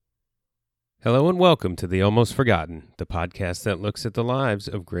Hello and welcome to The Almost Forgotten, the podcast that looks at the lives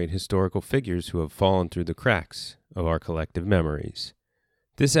of great historical figures who have fallen through the cracks of our collective memories.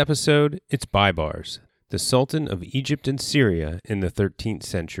 This episode, it's Baibars, the Sultan of Egypt and Syria in the 13th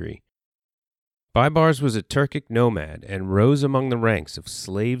century. Baibars was a Turkic nomad and rose among the ranks of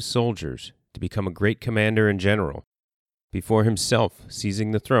slave soldiers to become a great commander and general, before himself seizing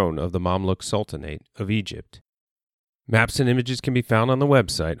the throne of the Mamluk Sultanate of Egypt. Maps and images can be found on the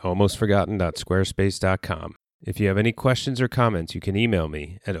website, almostforgotten.squarespace.com. If you have any questions or comments, you can email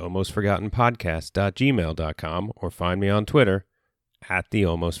me at almostforgottenpodcast.gmail.com or find me on Twitter at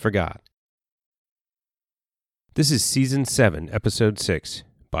 @thealmostforgot. This is Season 7, Episode 6,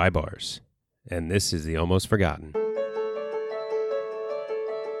 Baibars, and this is The Almost Forgotten.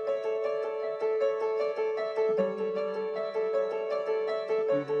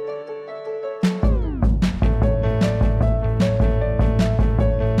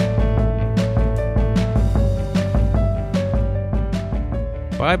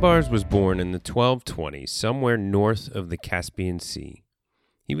 Baibars was born in the 1220s, somewhere north of the Caspian Sea.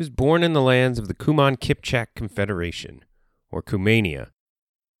 He was born in the lands of the Kuman-Kipchak Confederation, or Kumania,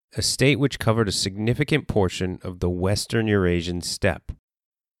 a state which covered a significant portion of the western Eurasian Steppe,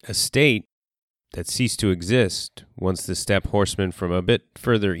 a state that ceased to exist once the steppe horsemen from a bit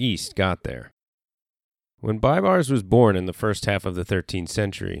further east got there. When Baibars was born in the first half of the 13th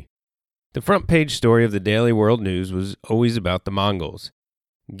century, the front page story of the Daily World News was always about the Mongols.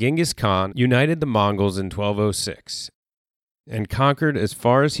 Genghis Khan united the Mongols in 1206 and conquered as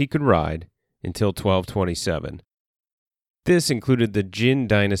far as he could ride until 1227. This included the Jin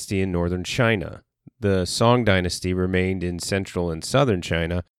dynasty in northern China. The Song dynasty remained in central and southern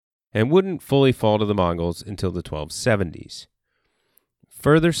China and wouldn't fully fall to the Mongols until the 1270s.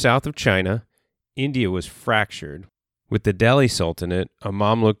 Further south of China, India was fractured, with the Delhi Sultanate, a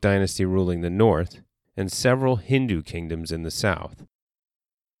Mamluk dynasty ruling the north, and several Hindu kingdoms in the south.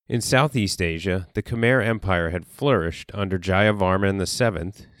 In Southeast Asia, the Khmer Empire had flourished under Jayavarman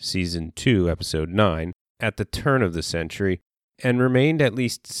VII, Season 2, Episode 9, at the turn of the century, and remained at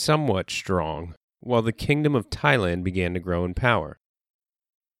least somewhat strong, while the Kingdom of Thailand began to grow in power.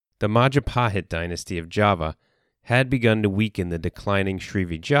 The Majapahit dynasty of Java had begun to weaken the declining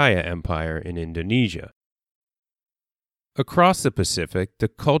Srivijaya Empire in Indonesia. Across the Pacific, the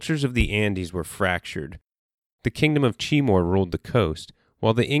cultures of the Andes were fractured. The Kingdom of Timor ruled the coast,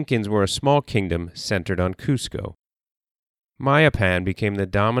 while the Incans were a small kingdom centered on Cusco. Mayapan became the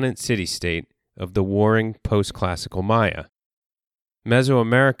dominant city-state of the warring post-classical Maya.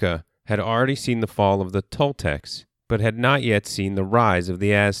 Mesoamerica had already seen the fall of the Toltecs, but had not yet seen the rise of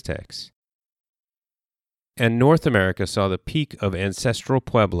the Aztecs. And North America saw the peak of ancestral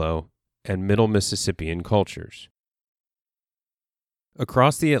Pueblo and Middle Mississippian cultures.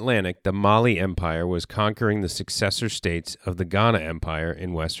 Across the Atlantic, the Mali Empire was conquering the successor states of the Ghana Empire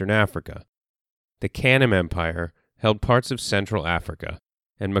in Western Africa. The Kanem Empire held parts of Central Africa,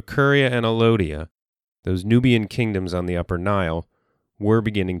 and Makuria and Alodia, those Nubian kingdoms on the Upper Nile, were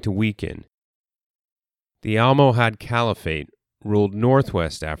beginning to weaken. The Almohad Caliphate ruled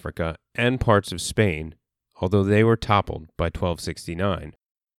northwest Africa and parts of Spain, although they were toppled by 1269.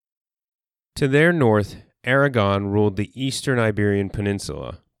 To their north, Aragon ruled the eastern Iberian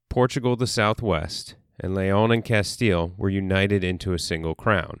Peninsula, Portugal the southwest, and Leon and Castile were united into a single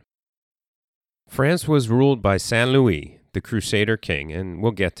crown. France was ruled by Saint Louis, the Crusader king, and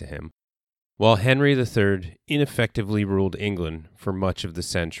we'll get to him, while Henry III ineffectively ruled England for much of the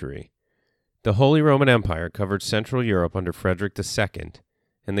century. The Holy Roman Empire covered Central Europe under Frederick II,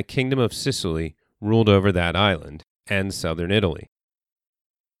 and the Kingdom of Sicily ruled over that island and southern Italy.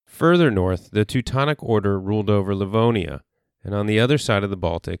 Further north, the Teutonic Order ruled over Livonia, and on the other side of the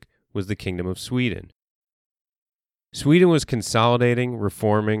Baltic was the Kingdom of Sweden. Sweden was consolidating,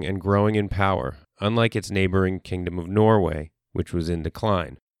 reforming, and growing in power, unlike its neighboring Kingdom of Norway, which was in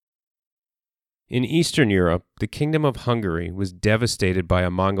decline. In Eastern Europe, the Kingdom of Hungary was devastated by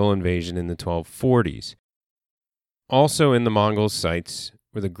a Mongol invasion in the 1240s. Also in the Mongols' sights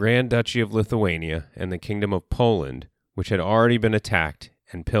were the Grand Duchy of Lithuania and the Kingdom of Poland, which had already been attacked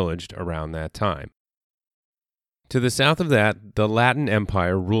and pillaged around that time. To the south of that, the Latin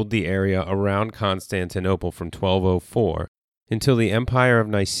Empire ruled the area around Constantinople from 1204 until the Empire of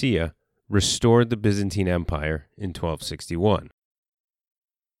Nicaea restored the Byzantine Empire in 1261.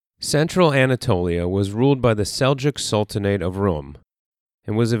 Central Anatolia was ruled by the Seljuk Sultanate of Rum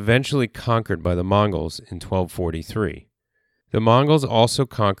and was eventually conquered by the Mongols in 1243. The Mongols also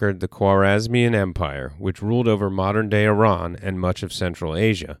conquered the Khwarezmian Empire, which ruled over modern-day Iran and much of Central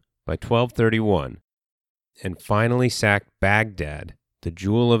Asia, by 1231, and finally sacked Baghdad the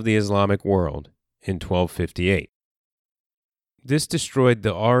jewel of the Islamic world, in 1258. This destroyed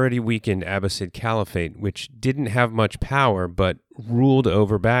the already weakened Abbasid Caliphate, which didn't have much power but ruled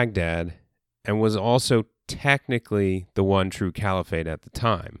over Baghdad and was also technically the one true caliphate at the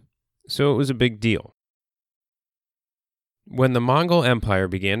time. So it was a big deal. When the Mongol Empire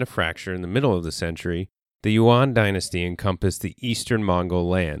began to fracture in the middle of the century, the Yuan dynasty encompassed the eastern Mongol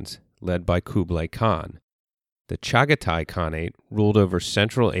lands, led by Kublai Khan. The Chagatai Khanate ruled over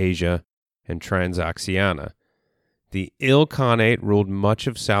Central Asia and Transoxiana. The Il Khanate ruled much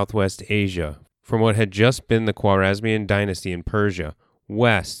of Southwest Asia, from what had just been the Khwarezmian dynasty in Persia,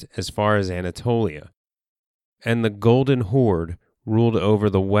 west as far as Anatolia. And the Golden Horde ruled over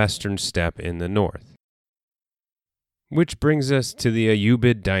the Western Steppe in the north. Which brings us to the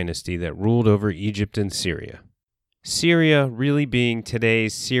Ayyubid dynasty that ruled over Egypt and Syria. Syria really being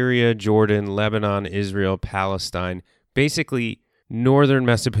today's Syria, Jordan, Lebanon, Israel, Palestine, basically northern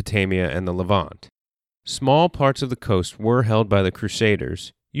Mesopotamia and the Levant. Small parts of the coast were held by the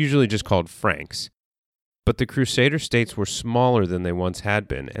Crusaders, usually just called Franks. But the Crusader states were smaller than they once had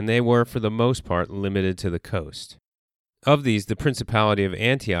been, and they were, for the most part, limited to the coast. Of these, the Principality of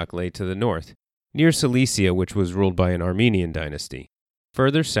Antioch lay to the north, near Cilicia, which was ruled by an Armenian dynasty.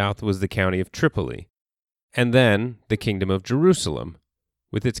 Further south was the county of Tripoli, and then the Kingdom of Jerusalem,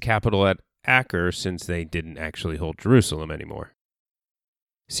 with its capital at Acre, since they didn't actually hold Jerusalem anymore.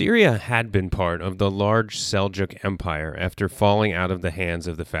 Syria had been part of the large Seljuk Empire after falling out of the hands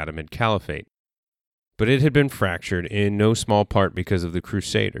of the Fatimid Caliphate, but it had been fractured in no small part because of the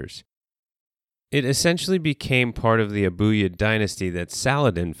Crusaders. It essentially became part of the Ayyubid dynasty that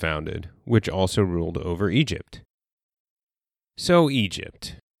Saladin founded, which also ruled over Egypt. So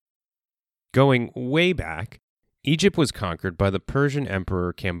Egypt. Going way back, Egypt was conquered by the Persian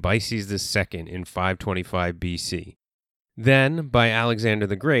Emperor Cambyses II in 525 BC, then by Alexander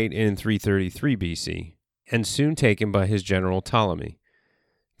the Great in 333 BC, and soon taken by his general Ptolemy,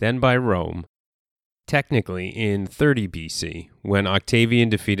 then by Rome, technically in 30 BC, when Octavian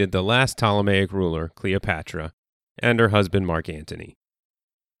defeated the last Ptolemaic ruler, Cleopatra, and her husband Mark Antony.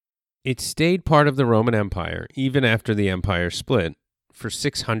 It stayed part of the Roman Empire, even after the empire split, for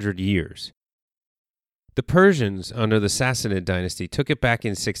 600 years. The Persians, under the Sassanid dynasty, took it back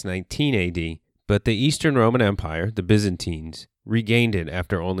in 619 AD, but the Eastern Roman Empire, the Byzantines, regained it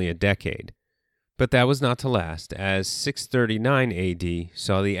after only a decade. But that was not to last, as 639 AD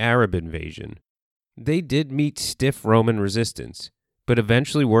saw the Arab invasion. They did meet stiff Roman resistance, but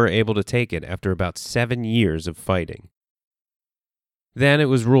eventually were able to take it after about 7 years of fighting. Then it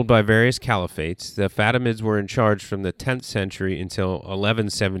was ruled by various caliphates. The Fatimids were in charge from the 10th century until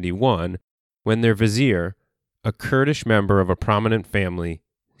 1171, when their vizier, a Kurdish member of a prominent family,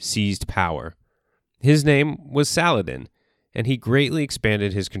 seized power. His name was Saladin, and he greatly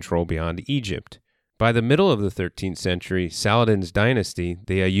expanded his control beyond Egypt. By the middle of the 13th century, Saladin's dynasty,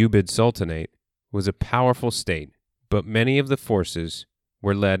 the Ayyubid Sultanate, was a powerful state, but many of the forces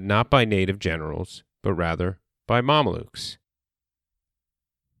were led not by native generals, but rather by Mamelukes.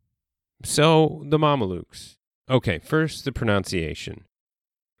 So, the Mamelukes. Okay, first the pronunciation.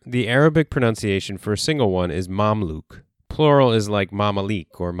 The Arabic pronunciation for a single one is Mamluk. Plural is like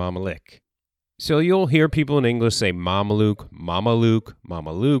Mamalik or Mamalik. So you'll hear people in English say Mameluk, Mamaluk,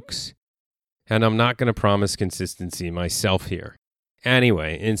 Mamalukes, and I'm not going to promise consistency myself here.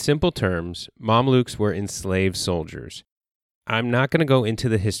 Anyway, in simple terms, Mamluks were enslaved soldiers. I'm not going to go into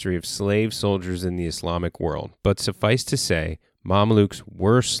the history of slave soldiers in the Islamic world, but suffice to say, Mamluks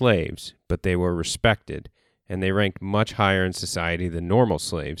were slaves, but they were respected, and they ranked much higher in society than normal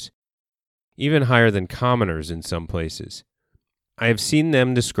slaves, even higher than commoners in some places. I have seen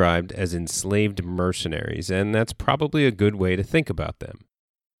them described as enslaved mercenaries, and that's probably a good way to think about them.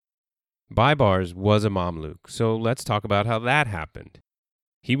 Baibars was a Mamluk, so let's talk about how that happened.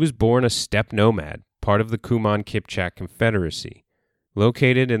 He was born a steppe nomad, part of the Kuman-Kipchak Confederacy.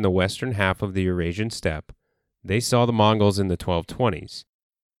 Located in the western half of the Eurasian Steppe, they saw the Mongols in the 1220s.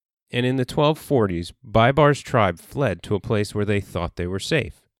 And in the 1240s, Baibars' tribe fled to a place where they thought they were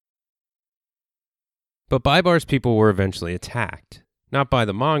safe. But Baibars' people were eventually attacked, not by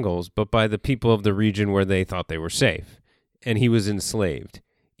the Mongols, but by the people of the region where they thought they were safe, and he was enslaved.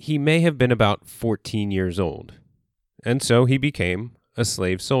 He may have been about 14 years old, and so he became a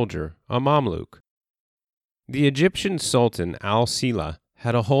slave soldier, a Mamluk. The Egyptian Sultan al-Sila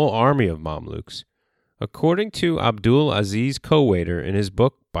had a whole army of Mamluks. According to Abdul Aziz Cowaiter in his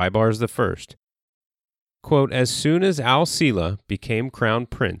book Baibars I, quote, as soon as al-Sila became crown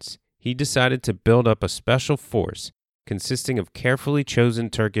prince, he decided to build up a special force consisting of carefully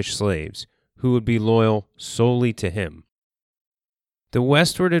chosen Turkish slaves who would be loyal solely to him. The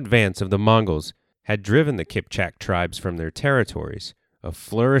westward advance of the Mongols had driven the Kipchak tribes from their territories. A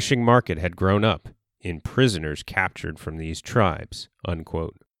flourishing market had grown up in prisoners captured from these tribes."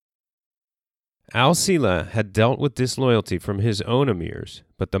 Unquote. Al-Sila had dealt with disloyalty from his own emirs,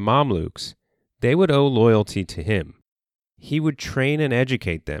 but the Mamluks, they would owe loyalty to him. He would train and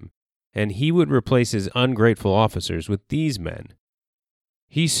educate them, and he would replace his ungrateful officers with these men.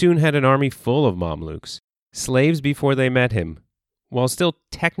 He soon had an army full of Mamluks, slaves before they met him. While still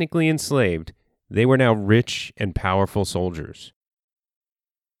technically enslaved, they were now rich and powerful soldiers.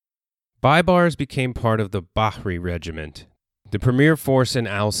 Baibars became part of the Bahri Regiment, the premier force in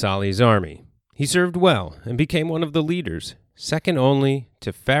al-Salih's army. He served well and became one of the leaders, second only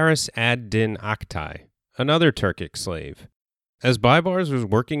to Faris ad-Din Aktay, another Turkic slave. As Baibars was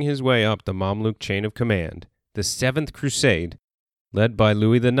working his way up the Mamluk chain of command, the Seventh Crusade, led by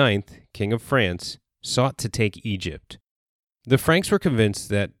Louis IX, King of France, sought to take Egypt. The Franks were convinced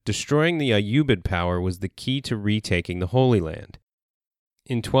that destroying the Ayyubid power was the key to retaking the Holy Land.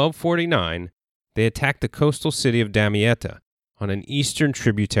 In 1249, they attacked the coastal city of Damietta on an eastern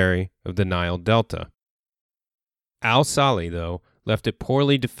tributary of the Nile Delta. Al-Salih, though, left it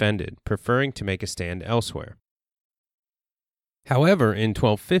poorly defended, preferring to make a stand elsewhere. However, in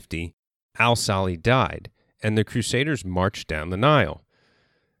 1250, Al-Salih died, and the Crusaders marched down the Nile.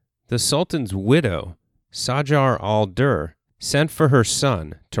 The Sultan's widow, Sajar al-Dur, sent for her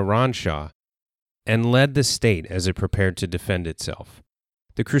son, Turan Shah, and led the state as it prepared to defend itself.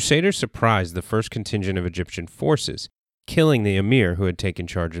 The Crusaders surprised the first contingent of Egyptian forces, killing the emir who had taken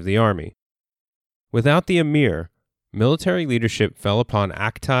charge of the army. Without the emir, military leadership fell upon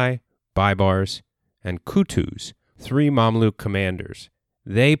Aktay, Baibars, and Qutuz, 3 Mamluk commanders.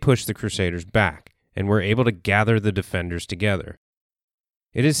 They pushed the Crusaders back and were able to gather the defenders together.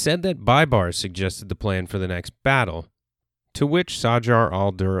 It is said that Baibars suggested the plan for the next battle, to which Sajar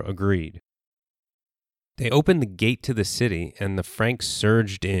al-Dur agreed. They opened the gate to the city, and the Franks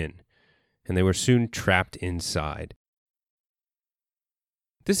surged in, and they were soon trapped inside.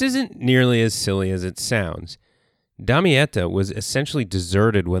 This isn't nearly as silly as it sounds. Damietta was essentially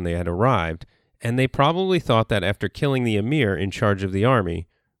deserted when they had arrived, and they probably thought that after killing the emir in charge of the army,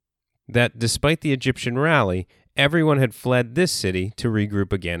 that despite the Egyptian rally, everyone had fled this city to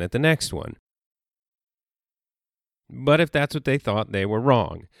regroup again at the next one. But if that's what they thought, they were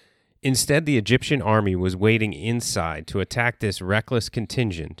wrong. Instead, the Egyptian army was waiting inside to attack this reckless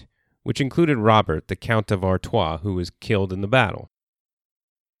contingent, which included Robert, the Count of Artois, who was killed in the battle.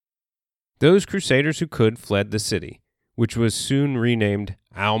 Those crusaders who could fled the city, which was soon renamed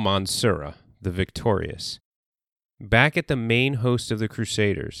Al-Mansura, the Victorious. Back at the main host of the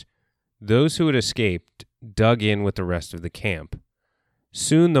Crusaders, those who had escaped dug in with the rest of the camp.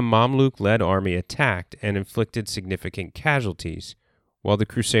 Soon the Mamluk-led army attacked and inflicted significant casualties, while the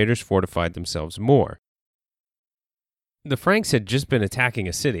Crusaders fortified themselves more. The Franks had just been attacking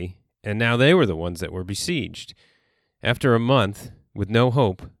a city, and now they were the ones that were besieged. After a month, with no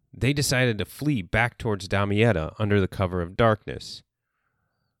hope, they decided to flee back towards Damietta under the cover of darkness.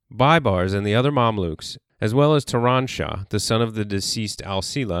 Baibars and the other Mamluks, as well as Turan Shah, the son of the deceased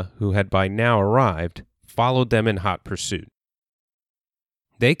Al-Sila, who had by now arrived, followed them in hot pursuit.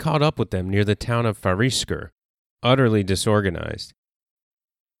 They caught up with them near the town of Farisker, utterly disorganized,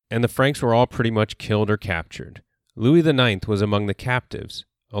 and the Franks were all pretty much killed or captured. Louis IX was among the captives,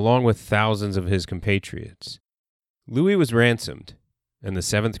 along with thousands of his compatriots. Louis was ransomed, and the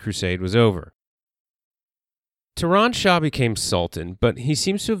Seventh Crusade was over. Turan Shah became Sultan, but he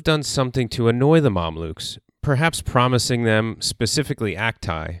seems to have done something to annoy the Mamluks, perhaps promising them, specifically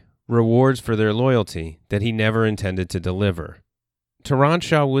Aktay, rewards for their loyalty that he never intended to deliver. Turan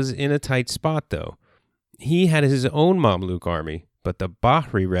Shah was in a tight spot, though. He had his own Mamluk army, but the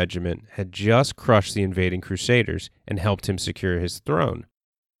Bahri regiment had just crushed the invading Crusaders and helped him secure his throne.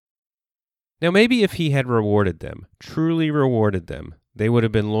 Now maybe if he had rewarded them, truly rewarded them, they would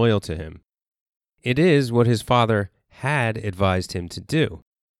have been loyal to him. It is what his father had advised him to do.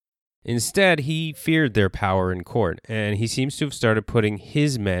 Instead, he feared their power in court, and he seems to have started putting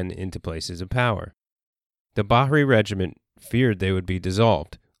his men into places of power. The Bahri regiment feared they would be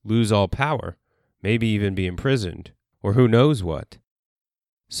dissolved, lose all power, maybe even be imprisoned, or who knows what.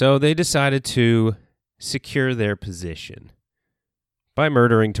 So they decided to secure their position by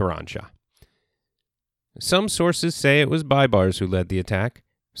murdering Turan Shah. Some sources say it was Baibars who led the attack.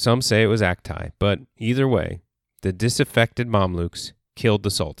 Some say it was Aktay, but either way, the disaffected Mamluks killed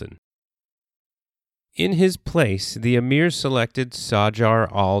the Sultan. In his place, the emir selected Sajar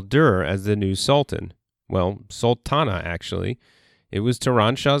al-Dur as the new Sultan. Well, Sultana, actually. It was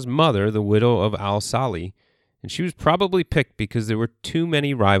Turan Shah's mother, the widow of Al-Salih, and she was probably picked because there were too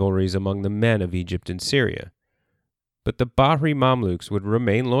many rivalries among the men of Egypt and Syria. But the Bahri Mamluks would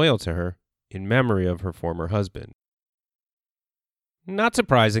remain loyal to her in memory of her former husband. Not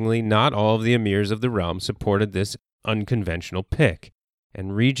surprisingly, not all of the emirs of the realm supported this unconventional pick,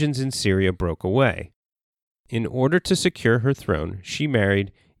 and regions in Syria broke away. In order to secure her throne, she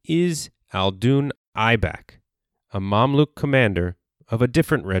married Iz al-Dun Aibak, a Mamluk commander of a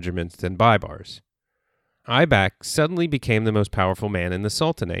different regiment than Baibars. Aibak suddenly became the most powerful man in the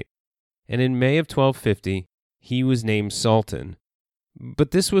Sultanate, and in May of 1250, he was named Sultan.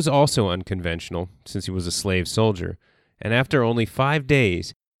 But this was also unconventional, since he was a slave soldier, and after only 5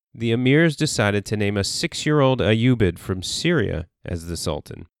 days, the emirs decided to name a 6-year-old Ayyubid from Syria as the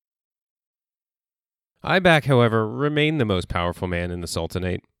Sultan. Aibak, however, remained the most powerful man in the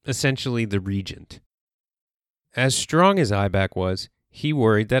Sultanate, essentially the regent. As strong as Aibak was, he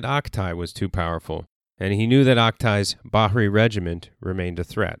worried that Aktai was too powerful, and he knew that Aktai's Bahri regiment remained a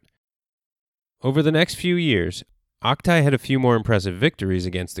threat. Over the next few years, Aktai had a few more impressive victories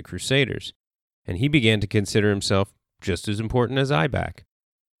against the Crusaders, and he began to consider himself just as important as Aibak.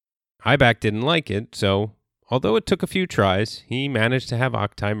 Aibak didn't like it, so, although it took a few tries, he managed to have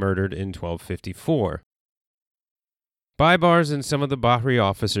Aktai murdered in 1254. Baibars and some of the Bahri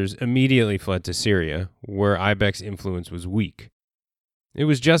officers immediately fled to Syria, where Aibak's influence was weak. It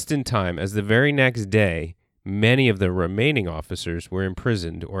was just in time, as the very next day, many of the remaining officers were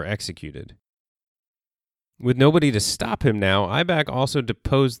imprisoned or executed. With nobody to stop him now, Aibak also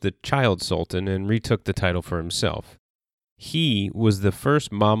deposed the child sultan and retook the title for himself. He was the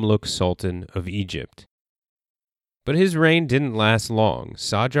first Mamluk Sultan of Egypt. But his reign didn't last long.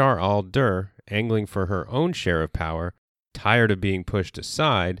 Sajar al-Dur, angling for her own share of power, tired of being pushed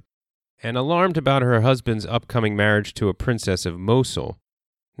aside, and alarmed about her husband's upcoming marriage to a princess of Mosul,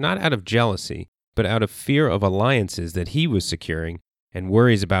 not out of jealousy, but out of fear of alliances that he was securing and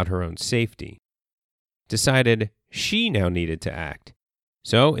worries about her own safety, decided she now needed to act.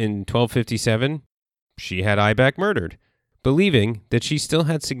 So, in 1257, she had Aibak murdered, believing that she still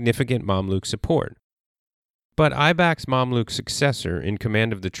had significant Mamluk support. But Aibak's Mamluk successor in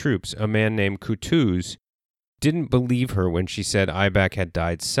command of the troops, a man named Qutuz, didn't believe her when she said Aibak had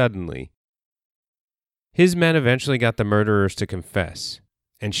died suddenly. His men eventually got the murderers to confess,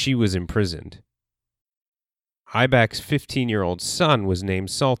 and she was imprisoned. Aibak's 15-year-old son was named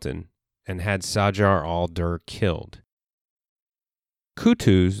Sultan and had Sajar al-Dur killed.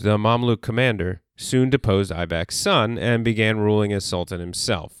 Qutuz, the Mamluk commander, soon deposed Aibak's son and began ruling as Sultan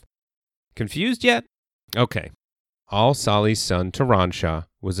himself. Confused yet? Okay. Al-Salih's son, Turan Shah,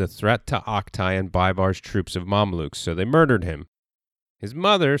 was a threat to Aktai and Baibars' troops of Mamluks, so they murdered him. His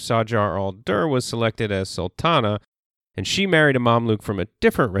mother, Sajar al-Dur, was selected as Sultana, and she married a Mamluk from a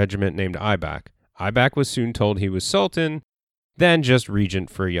different regiment named Aibak. Aibak was soon told he was Sultan, then just regent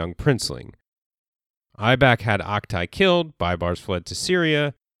for a young princeling. Aibak had Aktai killed, Baibars fled to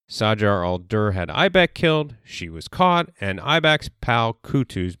Syria, Sajar al-Dur had Aibak killed, she was caught, and Aibak's pal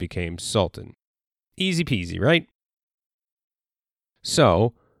Qutuz became Sultan. Easy peasy, right?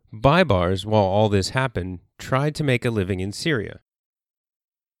 So, Baibars, while all this happened, tried to make a living in Syria.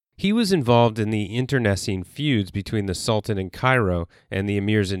 He was involved in the internecine feuds between the Sultan in Cairo and the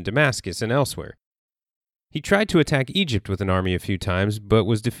emirs in Damascus and elsewhere. He tried to attack Egypt with an army a few times, but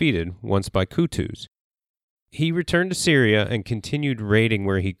was defeated, once by Qutuz. He returned to Syria and continued raiding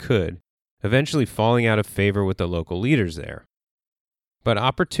where he could, eventually falling out of favor with the local leaders there. But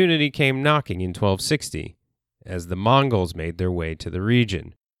opportunity came knocking in 1260, as the Mongols made their way to the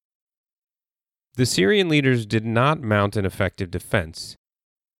region. The Syrian leaders did not mount an effective defense,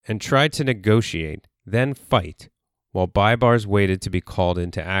 and tried to negotiate, then fight, while Baibars waited to be called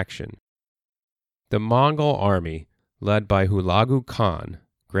into action. The Mongol army, led by Hulagu Khan,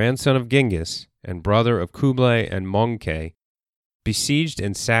 grandson of Genghis and brother of Kublai and Mongke, besieged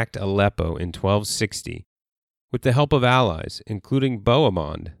and sacked Aleppo in 1260, with the help of allies, including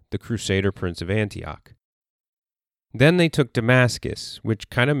Bohemond, the Crusader prince of Antioch. Then they took Damascus, which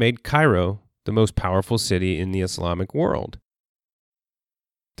kind of made Cairo the most powerful city in the Islamic world.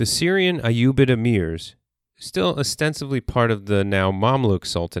 The Syrian Ayyubid emirs, still ostensibly part of the now Mamluk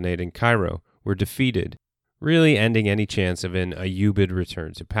Sultanate in Cairo, were defeated, really ending any chance of an Ayyubid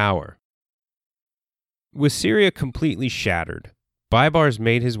return to power. With Syria completely shattered, Baibars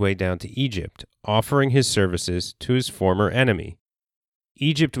made his way down to Egypt, offering his services to his former enemy.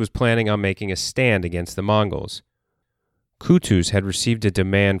 Egypt was planning on making a stand against the Mongols. Qutuz had received a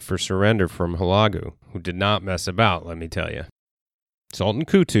demand for surrender from Hulagu, who did not mess about, let me tell you. Sultan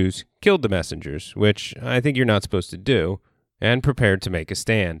Qutuz killed the messengers, which I think you're not supposed to do, and prepared to make a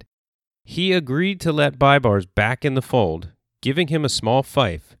stand. He agreed to let Baibars back in the fold, giving him a small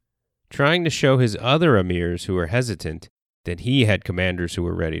fief, trying to show his other emirs who were hesitant that he had commanders who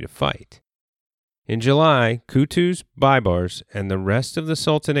were ready to fight. In July, Qutuz, Baibars, and the rest of the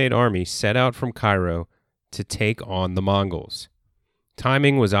Sultanate army set out from Cairo to take on the Mongols.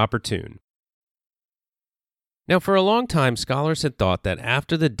 Timing was opportune. Now, for a long time, scholars had thought that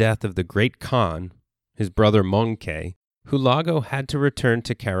after the death of the great Khan, his brother Mongke, Hulagu had to return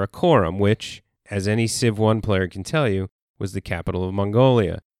to Karakorum, which, as any Civ 1 player can tell you, was the capital of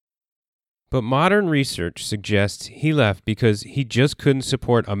Mongolia. But modern research suggests he left because he just couldn't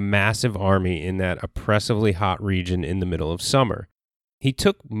support a massive army in that oppressively hot region in the middle of summer. He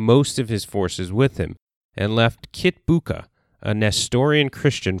took most of his forces with him and left Kitbuka, a Nestorian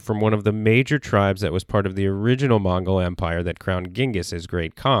Christian from one of the major tribes that was part of the original Mongol Empire that crowned Genghis as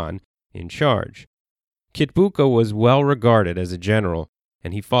Great Khan, in charge. Kitbuka was well regarded as a general,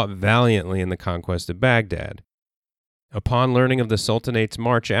 and he fought valiantly in the conquest of Baghdad. Upon learning of the Sultanate's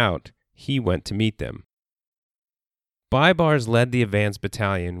march out, he went to meet them. Baibars led the advance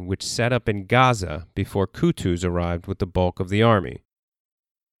battalion, which set up in Gaza before Qutuz arrived with the bulk of the army.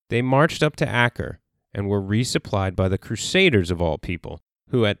 They marched up to Acre and were resupplied by the Crusaders of all people,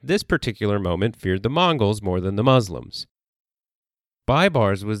 who at this particular moment feared the Mongols more than the Muslims.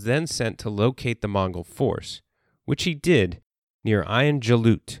 Baibars was then sent to locate the Mongol force, which he did near Ain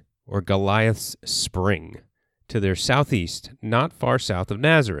Jalut, or Goliath's Spring, to their southeast, not far south of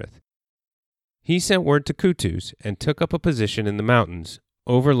Nazareth. He sent word to Qutuz and took up a position in the mountains,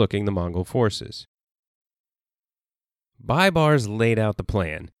 overlooking the Mongol forces. Baibars laid out the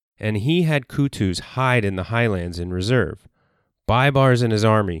plan, and he had Qutuz hide in the highlands in reserve. Baibars and his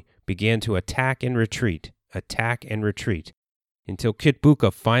army began to attack and retreat, until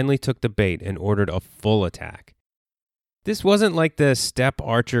Kitbuka finally took the bait and ordered a full attack. This wasn't like the steppe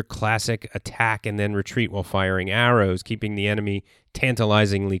archer classic attack and then retreat while firing arrows, keeping the enemy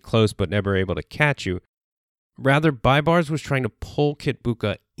tantalizingly close but never able to catch you. Rather, Baibars was trying to pull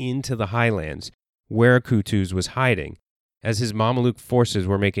Kitbuka into the highlands, where Qutuz was hiding, as his Mameluke forces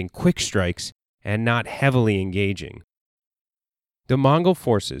were making quick strikes and not heavily engaging. The Mongol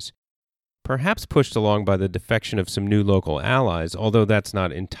forces, perhaps pushed along by the defection of some new local allies, although that's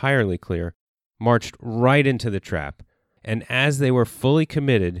not entirely clear, marched right into the trap, and as they were fully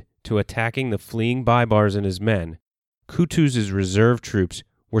committed to attacking the fleeing Baibars and his men, Qutuz's reserve troops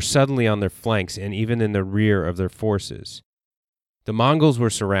were suddenly on their flanks and even in the rear of their forces. The Mongols were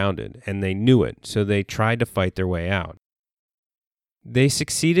surrounded, and they knew it, so they tried to fight their way out. They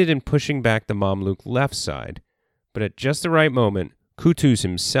succeeded in pushing back the Mamluk left side, but at just the right moment, Qutuz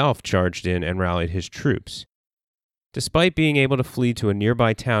himself charged in and rallied his troops. Despite being able to flee to a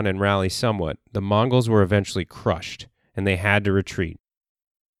nearby town and rally somewhat, the Mongols were eventually crushed, and they had to retreat.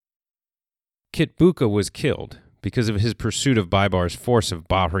 Kitbuka was killed because of his pursuit of Baibars' force of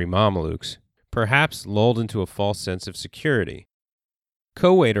Bahri Mamelukes, perhaps lulled into a false sense of security.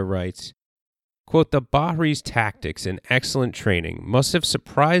 Cowaiter writes, quote, "The Bahri's tactics and excellent training must have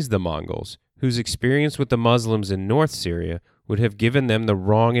surprised the Mongols, whose experience with the Muslims in North Syria would have given them the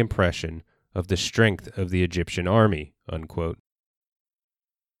wrong impression of the strength of the Egyptian army," unquote.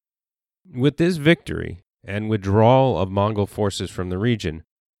 With this victory and withdrawal of Mongol forces from the region,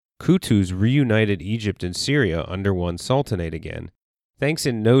 Qutuz reunited Egypt and Syria under one sultanate again, thanks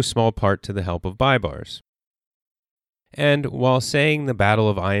in no small part to the help of Baibars. And while saying the Battle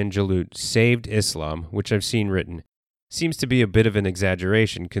of Ain Jalut saved Islam, which I've seen written, seems to be a bit of an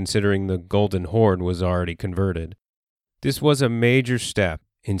exaggeration considering the Golden Horde was already converted, this was a major step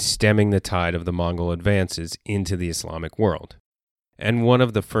in stemming the tide of the Mongol advances into the Islamic world, and one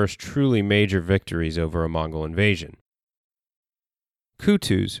of the first truly major victories over a Mongol invasion.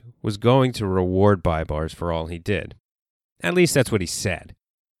 Qutuz was going to reward Baibars for all he did. At least that's what he said.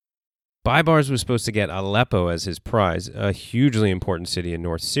 Baibars was supposed to get Aleppo as his prize, a hugely important city in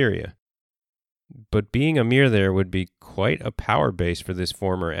North Syria. But being emir there would be quite a power base for this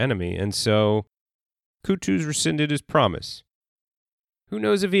former enemy, and so Qutuz rescinded his promise. Who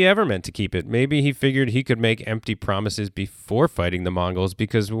knows if he ever meant to keep it? Maybe he figured he could make empty promises before fighting the Mongols,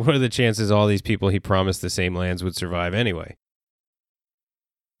 because what are the chances all these people he promised the same lands would survive anyway?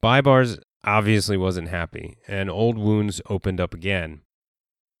 Baibars obviously wasn't happy, and old wounds opened up again.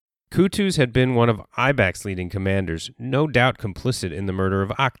 Qutuz had been one of Aibak's leading commanders, no doubt complicit in the murder of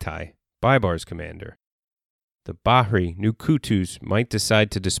Aktai, Baibars' commander. The Bahri knew Qutuz might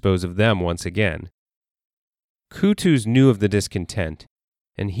decide to dispose of them once again. Qutuz knew of the discontent,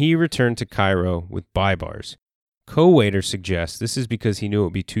 and he returned to Cairo with Baibars. Cowaiter suggests this is because he knew it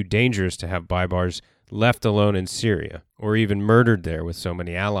would be too dangerous to have Baibars left alone in Syria, or even murdered there with so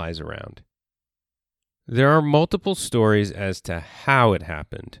many allies around. There are multiple stories as to how it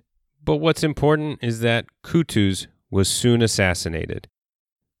happened, but what's important is that Qutuz was soon assassinated,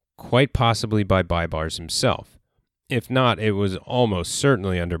 quite possibly by Baibars himself. If not, it was almost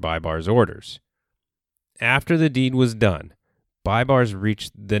certainly under Baibars' orders. After the deed was done, Baibars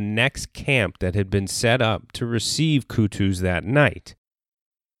reached the next camp that had been set up to receive Qutuz that night.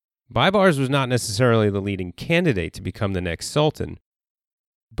 Baibars was not necessarily the leading candidate to become the next sultan,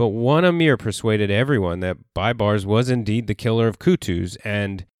 but one emir persuaded everyone that Baibars was indeed the killer of Qutuz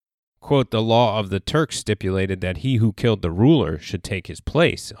and, quote, the law of the Turks stipulated that he who killed the ruler should take his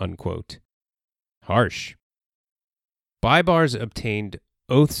place, unquote. Harsh. Baibars obtained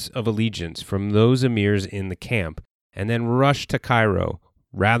oaths of allegiance from those emirs in the camp and then rushed to Cairo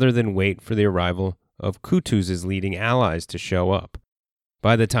rather than wait for the arrival of Qutuz's leading allies to show up.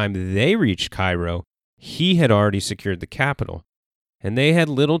 By the time they reached Cairo, he had already secured the capital, and they had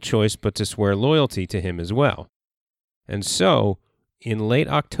little choice but to swear loyalty to him as well. And so, in late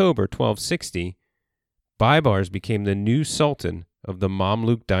October 1260, Baibars became the new sultan of the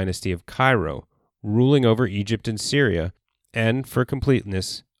Mamluk dynasty of Cairo, ruling over Egypt and Syria, and, for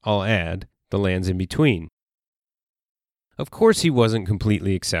completeness, I'll add, the lands in between. Of course he wasn't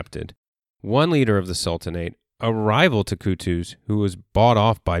completely accepted. One leader of the Sultanate, a rival to Qutuz, who was bought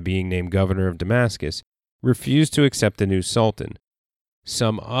off by being named governor of Damascus, refused to accept the new sultan.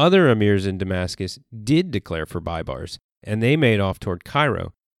 Some other emirs in Damascus did declare for Baibars, and they made off toward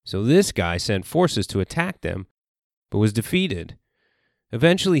Cairo, so this guy sent forces to attack them, but was defeated.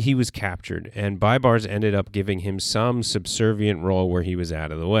 Eventually he was captured, and Baibars ended up giving him some subservient role where he was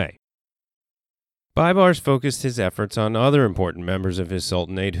out of the way. Baibars focused his efforts on other important members of his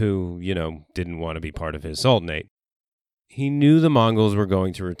sultanate who, didn't want to be part of his sultanate. He knew the Mongols were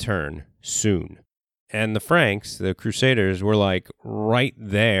going to return soon, and the Franks, the Crusaders, were right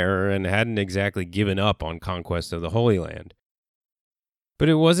there and hadn't exactly given up on conquest of the Holy Land. But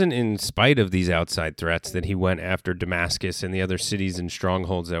it wasn't in spite of these outside threats that he went after Damascus and the other cities and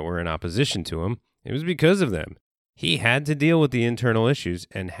strongholds that were in opposition to him. It was because of them. He had to deal with the internal issues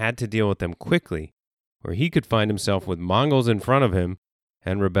and had to deal with them quickly, where he could find himself with Mongols in front of him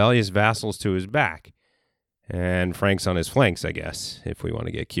and rebellious vassals to his back. And Franks on his flanks, I guess, if we want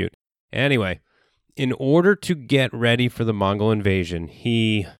to get cute. Anyway, in order to get ready for the Mongol invasion,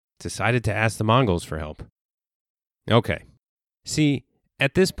 he decided to ask the Mongols for help. Okay. See,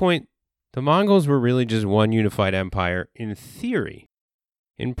 at this point, the Mongols were really just one unified empire in theory.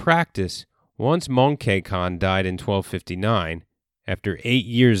 In practice, once Mongke Khan died in 1259, after 8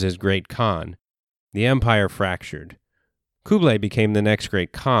 years as Great Khan, the empire fractured. Kublai became the next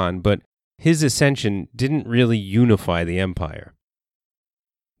great Khan, but his ascension didn't really unify the empire.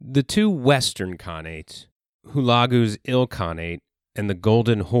 The two Western Khanates, Hulagu's Ilkhanate and the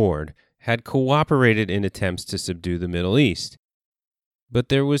Golden Horde, had cooperated in attempts to subdue the Middle East. But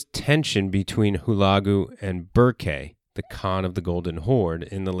there was tension between Hulagu and Berke, the Khan of the Golden Horde,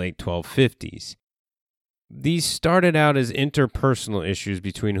 in the late 1250s. These started out as interpersonal issues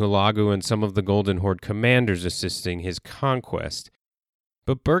between Hulagu and some of the Golden Horde commanders assisting his conquest.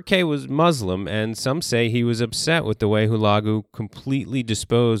 But Berke was Muslim, and some say he was upset with the way Hulagu completely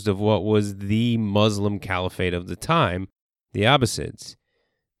disposed of what was the Muslim caliphate of the time, the Abbasids.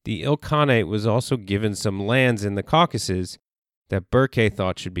 The Ilkhanate was also given some lands in the Caucasus that Berke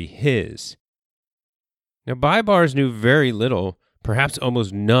thought should be his. Now, Baibars knew very little, perhaps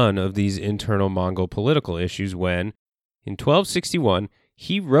almost none, of these internal Mongol political issues when, in 1261,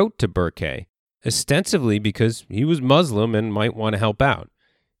 he wrote to Berke, ostensibly because he was Muslim and might want to help out.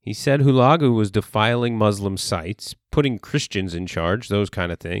 He said Hulagu was defiling Muslim sites, putting Christians in charge, those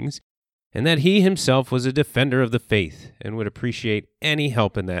kind of things, and that he himself was a defender of the faith and would appreciate any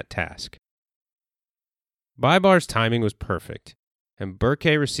help in that task. Baibars' timing was perfect, and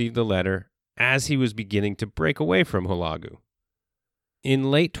Berke received the letter as he was beginning to break away from Hulagu.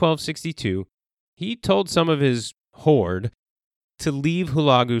 In late 1262, he told some of his horde to leave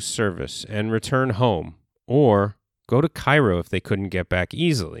Hulagu's service and return home, or go to Cairo if they couldn't get back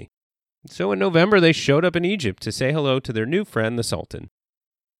easily. So in November, they showed up in Egypt to say hello to their new friend, the Sultan.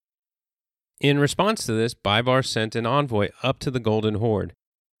 In response to this, Baibars sent an envoy up to the Golden Horde,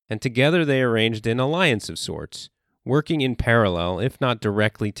 and together they arranged an alliance of sorts, working in parallel, if not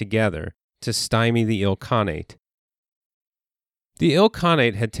directly together, to stymie the Ilkhanate. The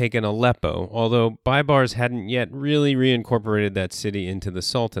Ilkhanate had taken Aleppo, although Baibars hadn't yet really reincorporated that city into the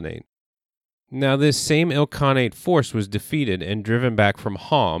Sultanate. Now, this same Ilkhanate force was defeated and driven back from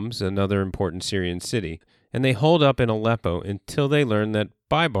Homs, another important Syrian city, and they holed up in Aleppo until they learned that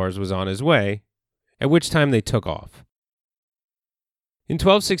Baibars was on his way, at which time they took off. In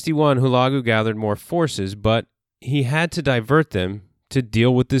 1261, Hulagu gathered more forces, but he had to divert them to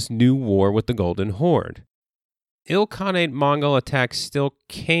deal with this new war with the Golden Horde. Ilkhanate Mongol attacks still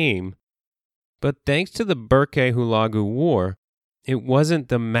came, but thanks to the Berke-Hulagu War, it wasn't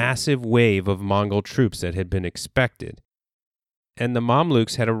the massive wave of Mongol troops that had been expected. And the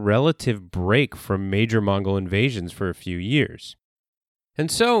Mamluks had a relative break from major Mongol invasions for a few years. And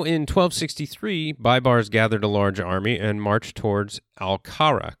so, in 1263, Baibars gathered a large army and marched towards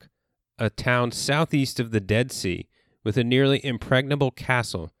Al-Karak, a town southeast of the Dead Sea, with a nearly impregnable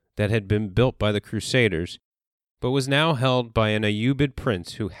castle that had been built by the Crusaders, but was now held by an Ayyubid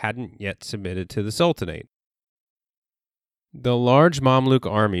prince who hadn't yet submitted to the Sultanate. The large Mamluk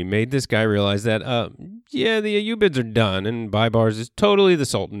army made this guy realize that, the Ayyubids are done, and Baibars is totally the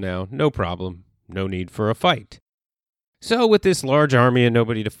Sultan now, no problem, no need for a fight. So, with this large army and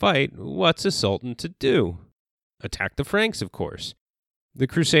nobody to fight, what's a sultan to do? Attack the Franks, of course. The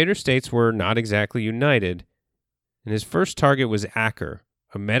Crusader states were not exactly united, and his first target was Acre,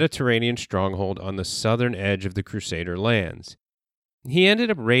 a Mediterranean stronghold on the southern edge of the Crusader lands. He ended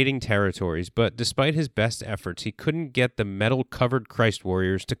up raiding territories, but despite his best efforts, he couldn't get the metal-covered Christ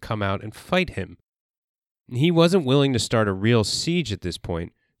warriors to come out and fight him. He wasn't willing to start a real siege at this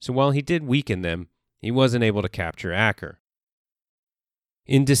point, so while he did weaken them, he wasn't able to capture Acre.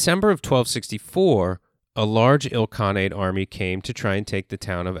 In December of 1264, a large Ilkhanate army came to try and take the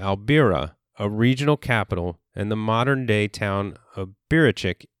town of Albira, a regional capital, and the modern-day town of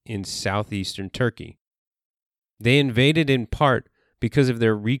Birachik in southeastern Turkey. They invaded in part because of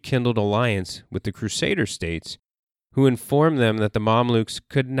their rekindled alliance with the Crusader states, who informed them that the Mamluks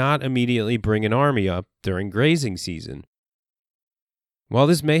could not immediately bring an army up during grazing season. While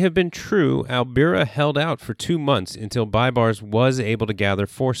this may have been true, Albira held out for 2 months until Baibars was able to gather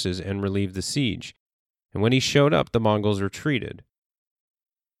forces and relieve the siege, and when he showed up, the Mongols retreated.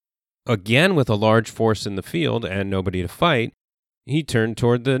 Again with a large force in the field and nobody to fight, he turned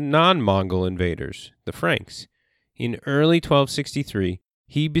toward the non-Mongol invaders, the Franks. In early 1263,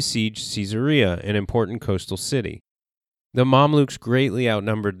 he besieged Caesarea, an important coastal city. The Mamluks greatly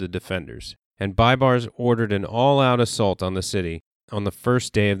outnumbered the defenders, and Baibars ordered an all-out assault on the city on the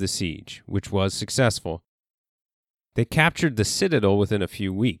first day of the siege, which was successful. They captured the citadel within a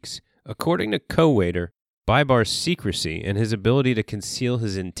few weeks. According to Co-Waiter, Baibars' secrecy and his ability to conceal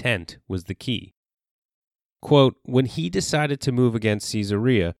his intent was the key. Quote, when he decided to move against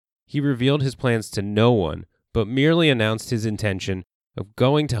Caesarea, he revealed his plans to no one, but merely announced his intention of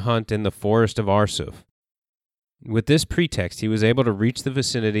going to hunt in the forest of Arsuf. With this pretext, he was able to reach the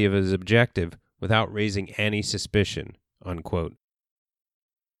vicinity of his objective without raising any suspicion, unquote.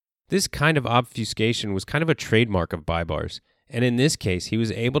 This kind of obfuscation was kind of a trademark of Baibars, and in this case, he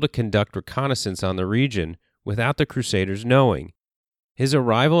was able to conduct reconnaissance on the region without the Crusaders knowing. His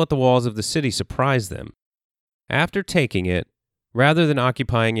arrival at the walls of the city surprised them. After taking it, rather than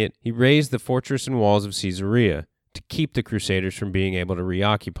occupying it, he razed the fortress and walls of Caesarea to keep the Crusaders from being able to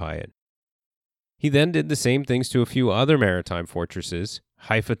reoccupy it. He then did the same things to a few other maritime fortresses,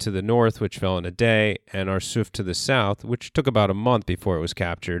 Haifa to the north, which fell in a day, and Arsuf to the south, which took about a month before it was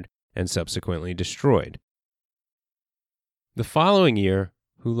captured and subsequently destroyed. The following year,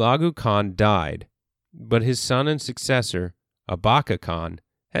 Hulagu Khan died, but his son and successor, Abaka Khan,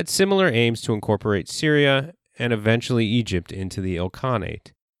 had similar aims to incorporate Syria and eventually Egypt into the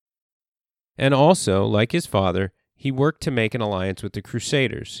Ilkhanate. And also, like his father, he worked to make an alliance with the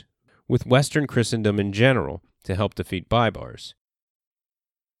Crusaders, with Western Christendom in general, to help defeat Baibars.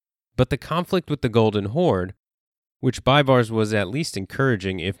 But the conflict with the Golden Horde, which Baibars was at least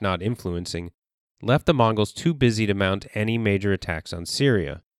encouraging if not influencing, left the Mongols too busy to mount any major attacks on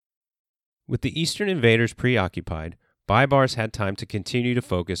Syria. With the eastern invaders preoccupied, Baibars had time to continue to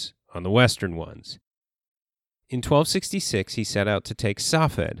focus on the western ones. In 1266, he set out to take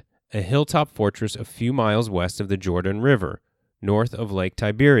Safed, a hilltop fortress a few miles west of the Jordan River, north of Lake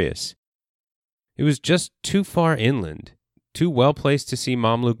Tiberias. It was just too far inland, too well placed to see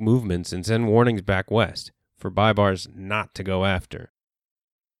Mamluk movements and send warnings back west, for Baibars not to go after.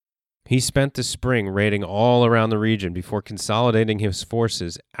 He spent the spring raiding all around the region before consolidating his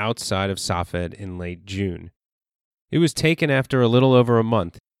forces outside of Safed in late June. It was taken after a little over a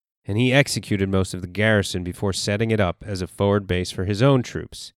month, and he executed most of the garrison before setting it up as a forward base for his own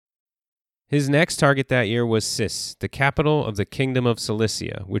troops. His next target that year was Sis, the capital of the Kingdom of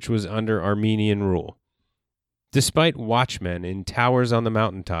Cilicia, which was under Armenian rule. Despite watchmen in towers on the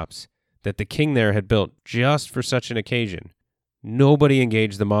mountaintops that the king there had built just for such an occasion, nobody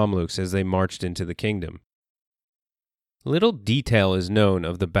engaged the Mamluks as they marched into the kingdom. Little detail is known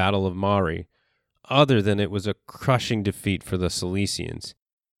of the Battle of Mari, other than it was a crushing defeat for the Cilicians,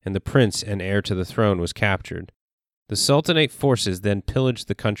 and the prince and heir to the throne was captured. The Sultanate forces then pillaged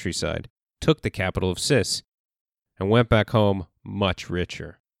the countryside, took the capital of Sis, and went back home much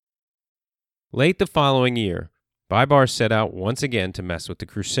richer. Late the following year, Baibars set out once again to mess with the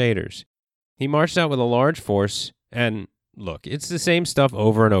Crusaders. He marched out with a large force, and look, it's the same stuff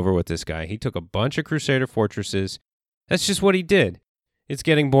over and over with this guy. He took a bunch of Crusader fortresses. That's just what he did. It's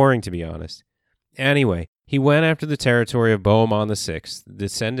getting boring, to be honest. Anyway, he went after the territory of Bohemond VI, the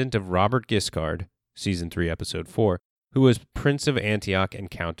descendant of Robert Guiscard, Season 3, Episode 4, who was Prince of Antioch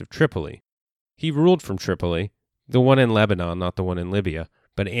and Count of Tripoli. He ruled from Tripoli, the one in Lebanon, not the one in Libya,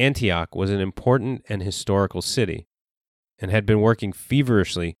 but Antioch was an important and historical city, and had been working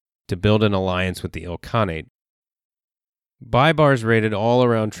feverishly to build an alliance with the Ilkhanate. Baibars raided all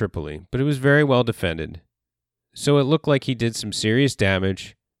around Tripoli, but it was very well defended, so it looked like he did some serious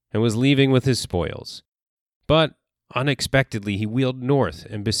damage and was leaving with his spoils. But, unexpectedly, he wheeled north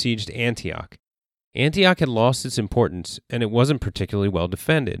and besieged Antioch. Antioch had lost its importance, and it wasn't particularly well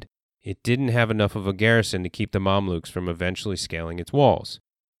defended. It didn't have enough of a garrison to keep the Mamluks from eventually scaling its walls.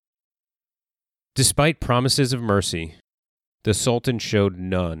 Despite promises of mercy, the Sultan showed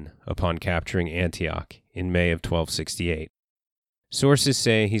none upon capturing Antioch in May of 1268. Sources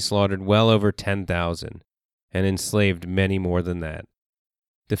say he slaughtered well over 10,000 and enslaved many more than that.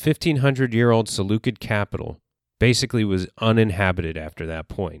 The 1,500-year-old Seleucid capital basically was uninhabited after that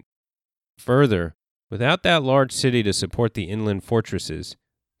point. Further, without that large city to support the inland fortresses,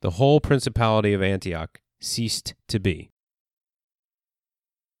 the whole Principality of Antioch ceased to be.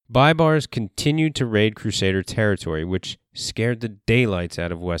 Baibars continued to raid Crusader territory, which scared the daylights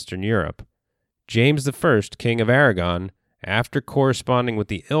out of Western Europe. James I, King of Aragon, after corresponding with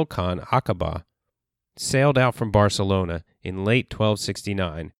the Ilkhan Aqaba, sailed out from Barcelona in late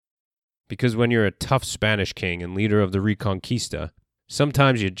 1269, because when you're a tough Spanish king and leader of the Reconquista,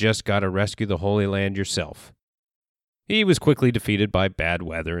 sometimes you just gotta rescue the Holy Land yourself. He was quickly defeated by bad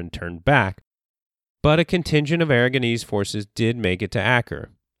weather and turned back, but a contingent of Aragonese forces did make it to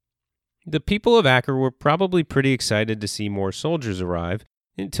Acre. The people of Acre were probably pretty excited to see more soldiers arrive,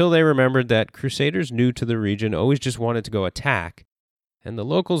 until they remembered that Crusaders new to the region always just wanted to go attack, and the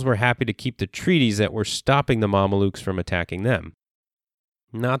locals were happy to keep the treaties that were stopping the Mamelukes from attacking them.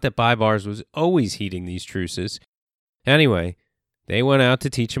 Not that Baibars was always heeding these truces. Anyway, they went out to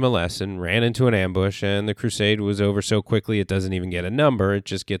teach him a lesson, ran into an ambush, and the crusade was over so quickly it doesn't even get a number, it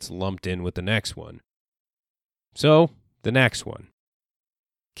just gets lumped in with the next one. So, the next one.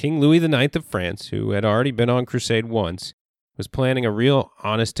 King Louis IX of France, who had already been on crusade once, was planning a real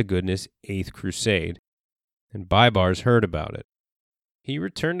honest-to-goodness Eighth Crusade, and Baibars heard about it. He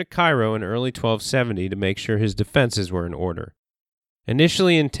returned to Cairo in early 1270 to make sure his defenses were in order.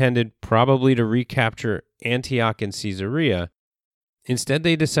 Initially intended probably to recapture Antioch and Caesarea, instead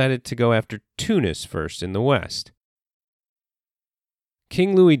they decided to go after Tunis first in the west.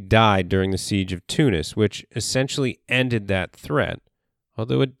 King Louis died during the siege of Tunis, which essentially ended that threat,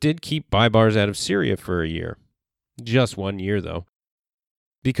 although it did keep Baibars out of Syria for a year. Just 1 year, though.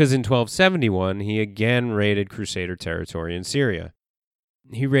 Because in 1271, he again raided Crusader territory in Syria.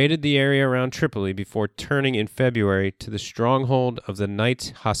 He raided the area around Tripoli before turning in February to the stronghold of the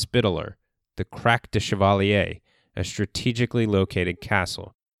Knights Hospitaller, the Crac de Chevalier, a strategically located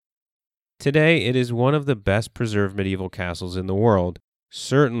castle. Today, it is one of the best preserved medieval castles in the world,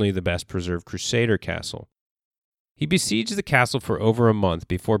 certainly the best preserved Crusader castle. He besieged the castle for over a month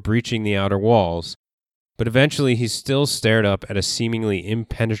before breaching the outer walls, but eventually he still stared up at a seemingly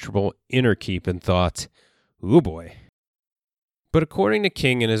impenetrable inner keep and thought, "Ooh boy." But according to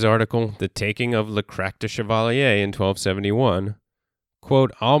King in his article, The Taking of Le Crac de Chevalier in 1271,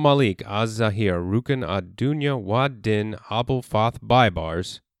 quote, Al-Malik az-Zahir Rukin ad-Dunya wad-Din Abul Fath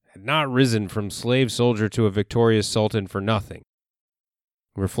Baibars had not risen from slave soldier to a victorious sultan for nothing.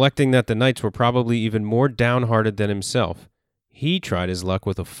 Reflecting that the knights were probably even more downhearted than himself, he tried his luck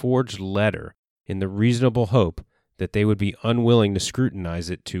with a forged letter in the reasonable hope that they would be unwilling to scrutinize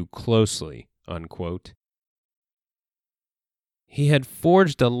it too closely, unquote. He had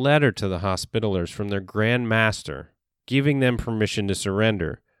forged a letter to the Hospitallers from their Grand Master, giving them permission to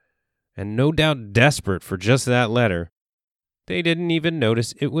surrender, and no doubt desperate for just that letter, they didn't even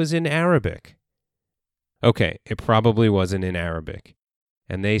notice it was in Arabic. Okay, it probably wasn't in Arabic,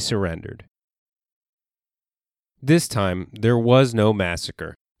 and they surrendered. This time, there was no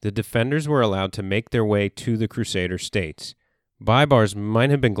massacre. The defenders were allowed to make their way to the Crusader states. Baibars might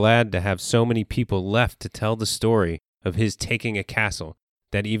have been glad to have so many people left to tell the story of his taking a castle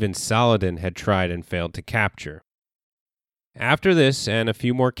that even Saladin had tried and failed to capture. After this and a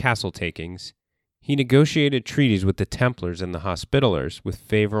few more castle takings, He negotiated treaties with the Templars and the Hospitallers with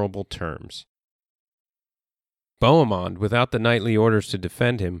favorable terms. Bohemond, without the knightly orders to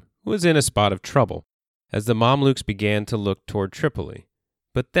defend him, was in a spot of trouble, as the Mamluks began to look toward Tripoli.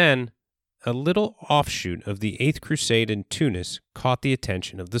 But then, a little offshoot of the Eighth Crusade in Tunis caught the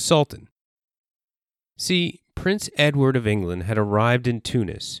attention of the Sultan. See, Prince Edward of England had arrived in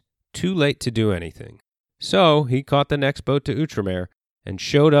Tunis, too late to do anything. So he caught the next boat to Outremer and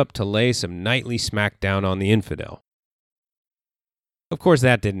showed up to lay some knightly smackdown on the infidel. Of course,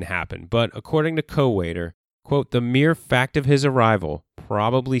 that didn't happen, but according to Co-Waiter, quote, the mere fact of his arrival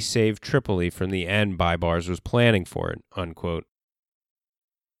probably saved Tripoli from the end Baibars was planning for it, unquote.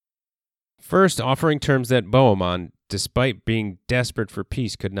 First, offering terms that Bohemond, despite being desperate for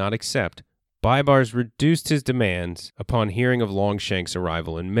peace, could not accept, Baibars reduced his demands upon hearing of Longshank's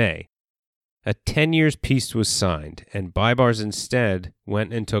arrival in May. A 10 years peace was signed, and Baibars instead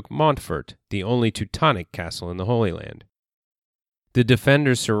went and took Montfort, the only Teutonic castle in the Holy Land. The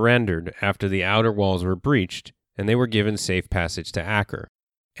defenders surrendered after the outer walls were breached, and they were given safe passage to Acre.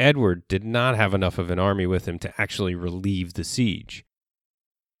 Edward did not have enough of an army with him to actually relieve the siege.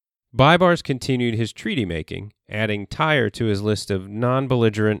 Baibars continued his treaty-making, adding Tyre to his list of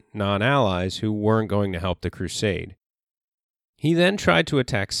non-belligerent, non-allies who weren't going to help the crusade. He then tried to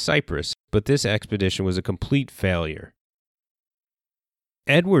attack Cyprus, but this expedition was a complete failure.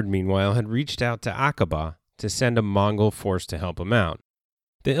 Edward, meanwhile, had reached out to Aqaba to send a Mongol force to help him out.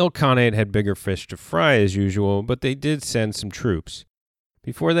 The Ilkhanate had bigger fish to fry as usual, but they did send some troops.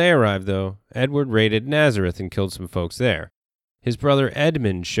 Before they arrived, though, Edward raided Nazareth and killed some folks there. His brother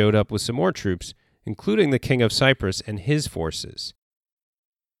Edmund showed up with some more troops, including the King of Cyprus and his forces.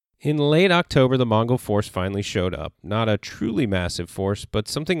 In late October, the Mongol force finally showed up, not a truly massive force, but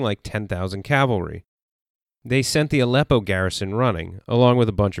something like 10,000 cavalry. They sent the Aleppo garrison running, along with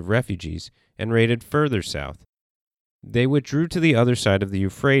a bunch of refugees, and raided further south. They withdrew to the other side of the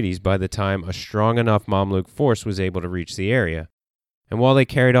Euphrates by the time a strong enough Mamluk force was able to reach the area, and while they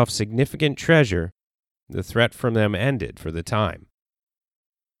carried off significant treasure, the threat from them ended for the time.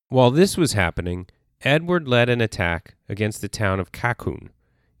 While this was happening, Edward led an attack against the town of Kakun.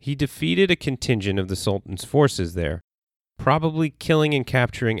 He defeated a contingent of the Sultan's forces there, probably killing and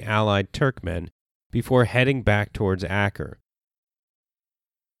capturing allied Turkmen before heading back towards Acre.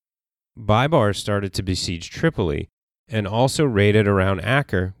 Baibars started to besiege Tripoli and also raided around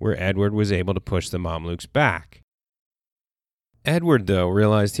Acre, where Edward was able to push the Mamluks back. Edward, though,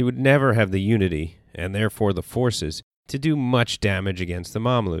 realized he would never have the unity, and therefore the forces, to do much damage against the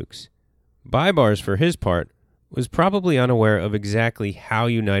Mamluks. Baibars, for his part, was probably unaware of exactly how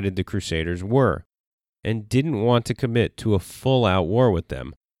united the Crusaders were, and didn't want to commit to a full-out war with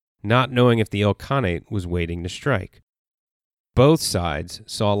them, not knowing if the Ilkhanate was waiting to strike. Both sides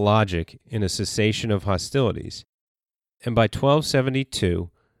saw logic in a cessation of hostilities, and by 1272,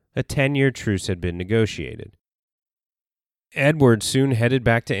 a 10-year truce had been negotiated. Edward soon headed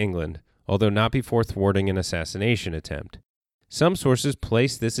back to England, although not before thwarting an assassination attempt. Some sources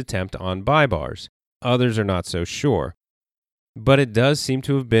place this attempt on Baibars, others are not so sure, but it does seem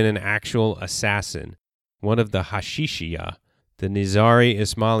to have been an actual assassin, one of the Hashishiya, the Nizari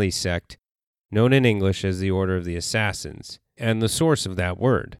Ismaili sect, known in English as the Order of the Assassins, and the source of that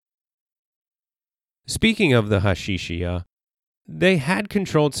word. Speaking of the Hashishiya, they had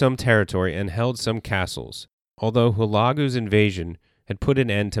controlled some territory and held some castles, although Hulagu's invasion had put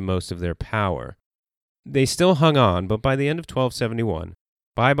an end to most of their power. They still hung on, but by the end of 1271,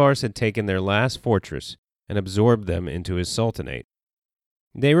 Baibars had taken their last fortress and absorbed them into his sultanate.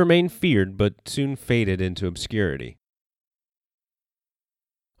 They remained feared, but soon faded into obscurity.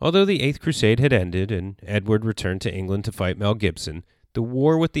 Although the Eighth Crusade had ended and Edward returned to England to fight Mel Gibson, the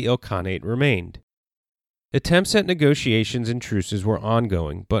war with the Ilkhanate remained. Attempts at negotiations and truces were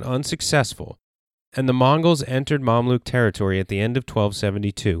ongoing, but unsuccessful, and the Mongols entered Mamluk territory at the end of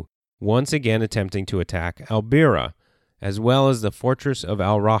 1272, once again attempting to attack Albira, as well as the fortress of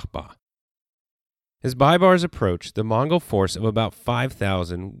Al-Rahba. As Baibars approached, the Mongol force of about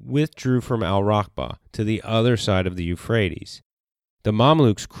 5,000 withdrew from Al-Rahba to the other side of the Euphrates. The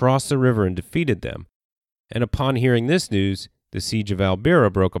Mamluks crossed the river and defeated them, and upon hearing this news, the siege of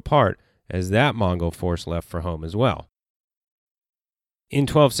Albira broke apart as that Mongol force left for home as well. In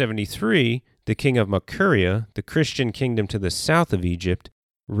 1273, the king of Makuria, the Christian kingdom to the south of Egypt,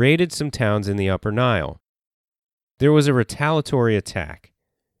 raided some towns in the Upper Nile. There was a retaliatory attack,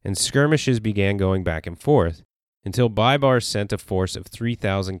 and skirmishes began going back and forth, until Baibars sent a force of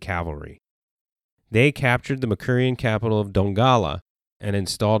 3,000 cavalry. They captured the Makurian capital of Dongola and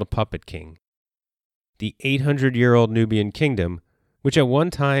installed a puppet king. The 800-year-old Nubian kingdom which at one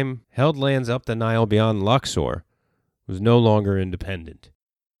time held lands up the Nile beyond Luxor, was no longer independent.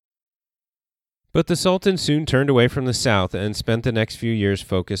 But the Sultan soon turned away from the south and spent the next few years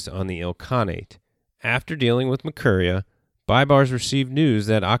focused on the Ilkhanate. After dealing with Mercuria, Baibars received news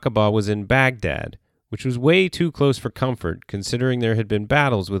that Aqaba was in Baghdad, which was way too close for comfort considering there had been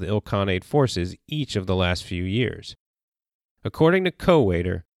battles with Ilkhanate forces each of the last few years. According to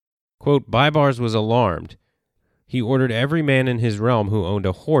Co-Waiter, quote, Baibars was alarmed. He ordered every man in his realm who owned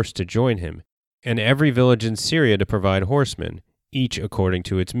a horse to join him, and every village in Syria to provide horsemen, each according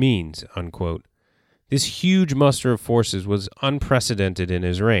to its means, unquote. This huge muster of forces was unprecedented in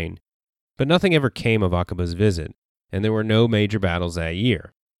his reign, but nothing ever came of Aqaba's visit, and there were no major battles that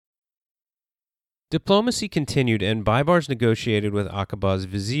year. Diplomacy continued, and Baibars negotiated with Aqaba's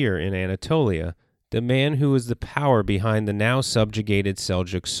vizier in Anatolia, the man who was the power behind the now subjugated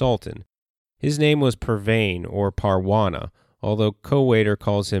Seljuk Sultan. His name was Pervane, or Parwana, although Co-Waiter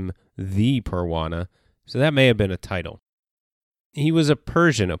calls him the Parwana, so that may have been a title. He was a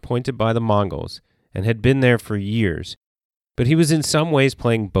Persian appointed by the Mongols, and had been there for years, but he was in some ways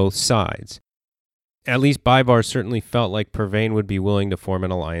playing both sides. At least Baibars certainly felt like Pervane would be willing to form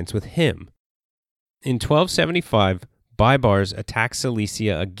an alliance with him. In 1275, Baibars attacked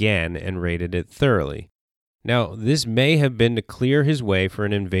Cilicia again and raided it thoroughly. Now, this may have been to clear his way for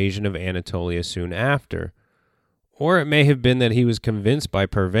an invasion of Anatolia soon after, or it may have been that he was convinced by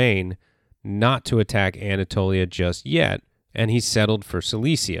Pervane not to attack Anatolia just yet, and he settled for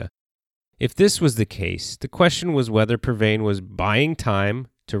Cilicia. If this was the case, the question was whether Pervane was buying time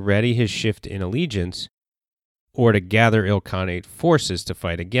to ready his shift in allegiance, or to gather Ilkhanate forces to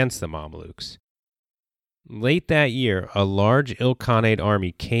fight against the Mamluks. Late that year, a large Ilkhanate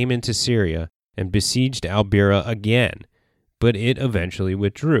army came into Syria and besieged Albira again, but it eventually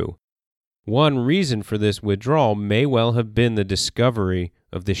withdrew. One reason for this withdrawal may well have been the discovery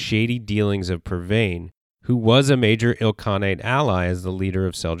of the shady dealings of Pervane, who was a major Ilkhanate ally as the leader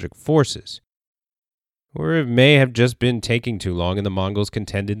of Seljuk forces. Or it may have just been taking too long and the Mongols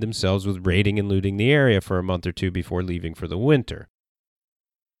contented themselves with raiding and looting the area for a month or two before leaving for the winter.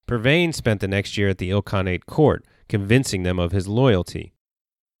 Pervane spent the next year at the Ilkhanate court, convincing them of his loyalty.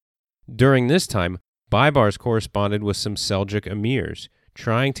 During this time, Baibars corresponded with some Seljuk emirs,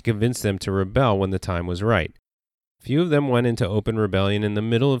 trying to convince them to rebel when the time was right. Few of them went into open rebellion in the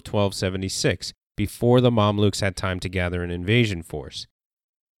middle of 1276, before the Mamluks had time to gather an invasion force.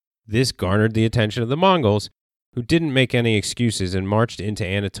 This garnered the attention of the Mongols, who didn't make any excuses and marched into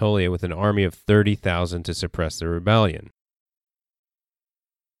Anatolia with an army of 30,000 to suppress the rebellion.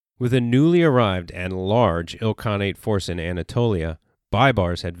 With a newly arrived and large Ilkhanate force in Anatolia,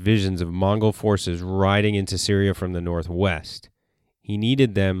 Baibars had visions of Mongol forces riding into Syria from the northwest. He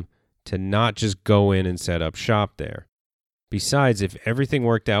needed them to not just go in and set up shop there. Besides, if everything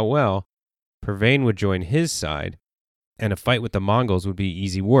worked out well, Pervane would join his side, and a fight with the Mongols would be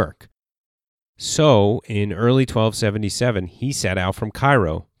easy work. So, in early 1277, he set out from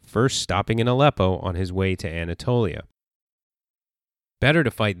Cairo, first stopping in Aleppo on his way to Anatolia. Better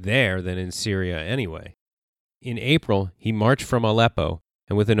to fight there than in Syria anyway. In April, he marched from Aleppo,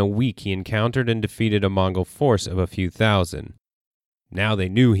 and within a week he encountered and defeated a Mongol force of a few thousand. Now they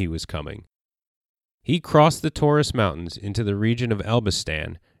knew he was coming. He crossed the Taurus Mountains into the region of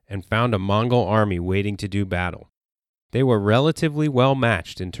Elbistan and found a Mongol army waiting to do battle. They were relatively well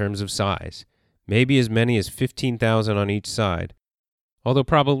matched in terms of size, maybe as many as 15,000 on each side, although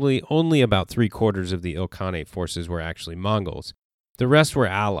probably only about 3/4 of the Ilkhanate forces were actually Mongols. The rest were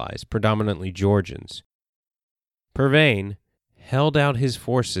allies, predominantly Georgians. Pervane held out his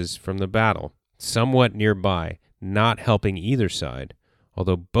forces from the battle, somewhat nearby, not helping either side,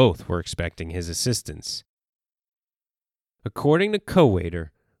 although both were expecting his assistance. According to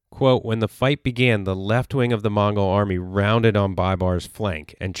Co-Waiter, quote, when the fight began, the left wing of the Mongol army rounded on Baibars'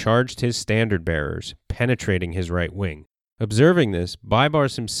 flank and charged his standard-bearers, penetrating his right wing. Observing this,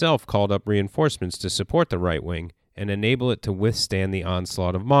 Baibars himself called up reinforcements to support the right wing and enable it to withstand the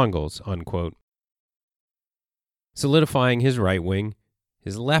onslaught of Mongols, unquote. Solidifying his right wing,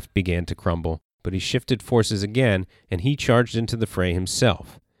 his left began to crumble, but he shifted forces again, and he charged into the fray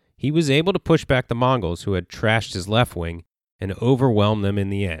himself. He was able to push back the Mongols, who had trashed his left wing, and overwhelm them in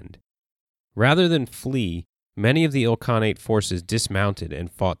the end. Rather than flee, many of the Ilkhanate forces dismounted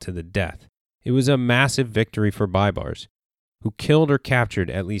and fought to the death. It was a massive victory for Baibars, who killed or captured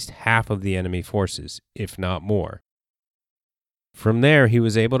at least half of the enemy forces, if not more. From there, he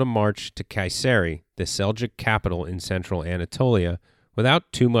was able to march to Kayseri, the Seljuk capital in central Anatolia,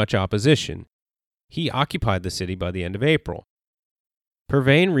 without too much opposition. He occupied the city by the end of April.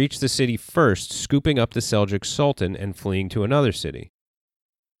 Pervain reached the city first, scooping up the Seljuk Sultan and fleeing to another city.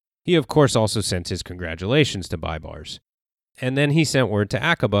 He, of course, also sent his congratulations to Baibars. And then he sent word to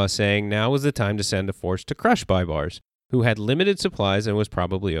Aqaba saying now was the time to send a force to crush Baibars, who had limited supplies and was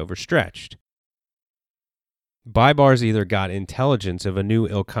probably overstretched. Baibars either got intelligence of a new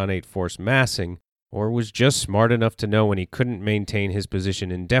Ilkhanate force massing, or was just smart enough to know when he couldn't maintain his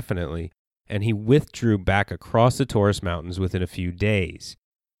position indefinitely, and he withdrew back across the Taurus Mountains within a few days.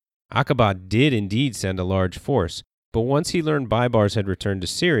 Aqaba did indeed send a large force, but once he learned Baibars had returned to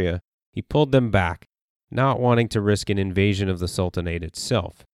Syria, he pulled them back, not wanting to risk an invasion of the Sultanate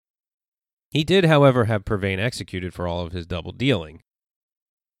itself. He did, however, have Pervain executed for all of his double-dealing.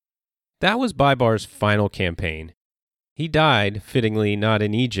 That was Baibars' final campaign. He died, fittingly, not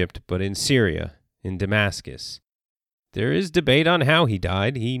in Egypt, but in Syria, in Damascus. There is debate on how he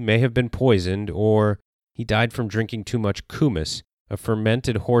died. He may have been poisoned, or he died from drinking too much kumis, a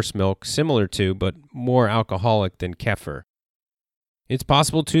fermented horse milk similar to, but more alcoholic than kefir. It's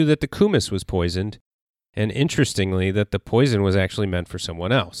possible, too, that the kumis was poisoned, and interestingly, that the poison was actually meant for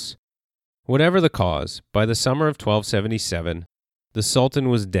someone else. Whatever the cause, by the summer of 1277, the Sultan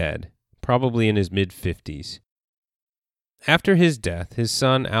was dead, probably in his mid-50s. After his death, his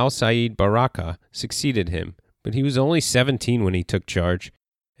son Al-Said Baraka succeeded him, but he was only 17 when he took charge,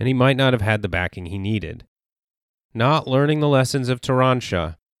 and he might not have had the backing he needed. Not learning the lessons of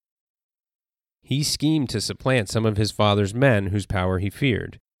Turanshah, he schemed to supplant some of his father's men whose power he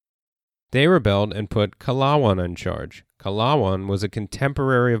feared. They rebelled and put Kalawan in charge. Kalawan was a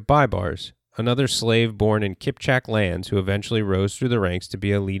contemporary of Baibars, another slave born in Kipchak lands who eventually rose through the ranks to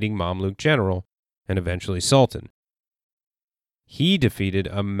be a leading Mamluk general and eventually sultan. He defeated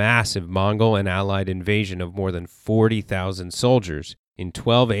a massive Mongol and allied invasion of more than 40,000 soldiers in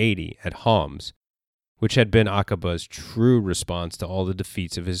 1280 at Homs, which had been Aqaba's true response to all the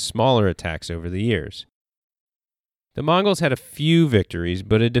defeats of his smaller attacks over the years. The Mongols had a few victories,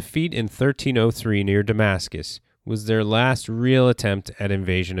 but a defeat in 1303 near Damascus was their last real attempt at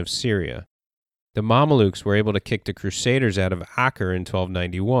invasion of Syria. The Mamelukes were able to kick the Crusaders out of Acre in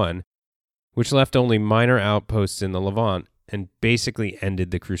 1291, which left only minor outposts in the Levant and basically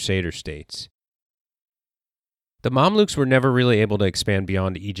ended the Crusader states. The Mamluks were never really able to expand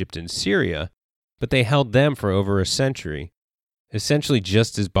beyond Egypt and Syria, but they held them for over a century, essentially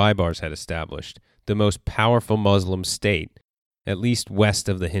just as Baibars had established, the most powerful Muslim state, at least west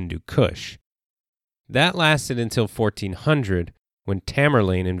of the Hindu Kush. That lasted until 1400, when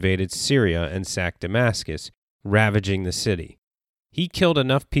Tamerlane invaded Syria and sacked Damascus, ravaging the city. He killed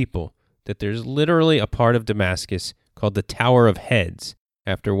enough people that there's literally a part of Damascus called the Tower of Heads,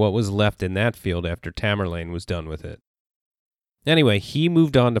 after what was left in that field after Tamerlane was done with it. Anyway, he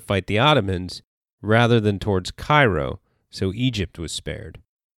moved on to fight the Ottomans rather than towards Cairo, so Egypt was spared.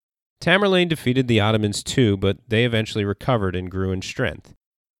 Tamerlane defeated the Ottomans too, but they eventually recovered and grew in strength.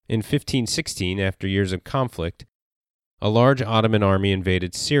 In 1516, after years of conflict, a large Ottoman army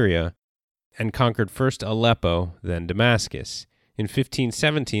invaded Syria and conquered first Aleppo, then Damascus. In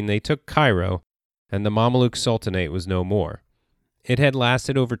 1517, they took Cairo, and the Mamluk Sultanate was no more. It had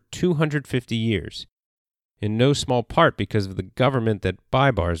lasted over 250 years, in no small part because of the government that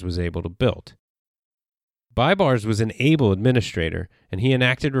Baibars was able to build. Baibars was an able administrator, and he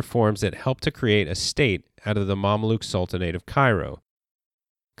enacted reforms that helped to create a state out of the Mamluk Sultanate of Cairo.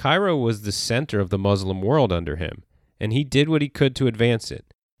 Cairo was the center of the Muslim world under him, and he did what he could to advance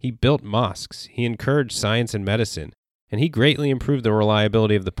it. He built mosques, he encouraged science and medicine, and he greatly improved the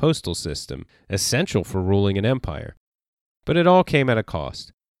reliability of the postal system, essential for ruling an empire. But it all came at a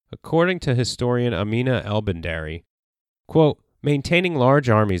cost. According to historian Amina Elbendari, quote, maintaining large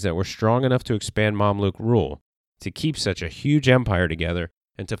armies that were strong enough to expand Mamluk rule, to keep such a huge empire together,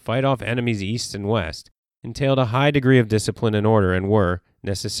 and to fight off enemies east and west, entailed a high degree of discipline and order and were,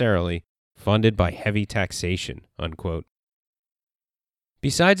 necessarily, funded by heavy taxation, unquote.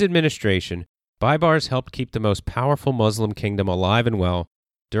 Besides administration, Baibars helped keep the most powerful Muslim kingdom alive and well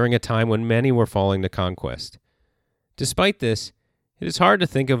during a time when many were falling to conquest. Despite this, it is hard to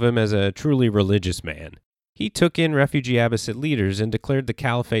think of him as a truly religious man. He took in refugee Abbasid leaders and declared the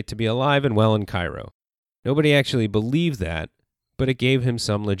caliphate to be alive and well in Cairo. Nobody actually believed that, but it gave him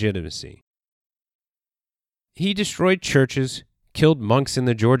some legitimacy. He destroyed churches, killed monks in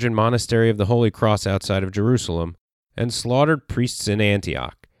the Georgian monastery of the Holy Cross outside of Jerusalem, and slaughtered priests in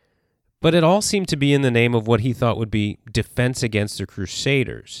Antioch. But it all seemed to be in the name of what he thought would be defense against the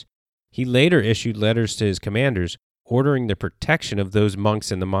Crusaders. He later issued letters to his commanders ordering the protection of those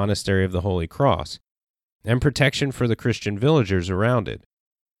monks in the monastery of the Holy Cross, and protection for the Christian villagers around it.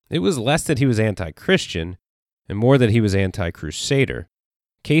 It was less that he was anti-Christian, and more that he was anti-Crusader.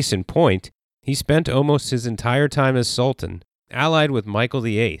 Case in point, he spent almost his entire time as Sultan allied with Michael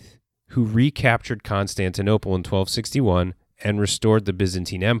VIII, who recaptured Constantinople in 1261 and restored the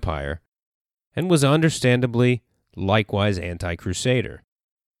Byzantine Empire, and was understandably likewise anti-Crusader.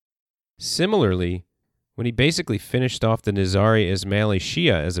 Similarly, when he basically finished off the Nizari Ismaili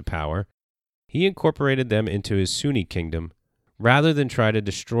Shia as a power, he incorporated them into his Sunni kingdom rather than try to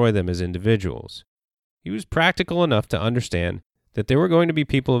destroy them as individuals. He was practical enough to understand that there were going to be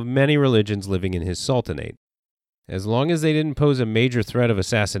people of many religions living in his sultanate. As long as they didn't pose a major threat of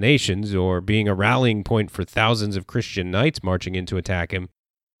assassinations or being a rallying point for thousands of Christian knights marching in to attack him,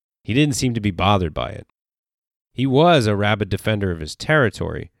 he didn't seem to be bothered by it. He was a rabid defender of his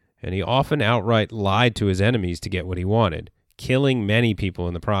territory, and he often outright lied to his enemies to get what he wanted, killing many people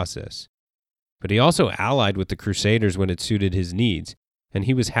in the process. But he also allied with the Crusaders when it suited his needs, and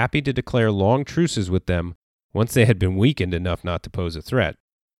he was happy to declare long truces with them once they had been weakened enough not to pose a threat.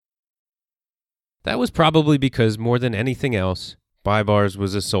 That was probably because, more than anything else, Baibars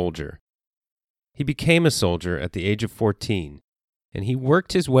was a soldier. He became a soldier at the age of 14, and he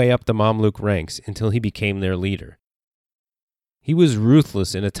worked his way up the Mamluk ranks until he became their leader. He was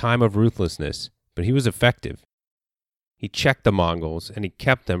ruthless in a time of ruthlessness, but he was effective. He checked the Mongols, and he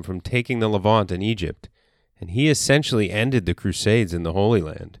kept them from taking the Levant in Egypt, and he essentially ended the Crusades in the Holy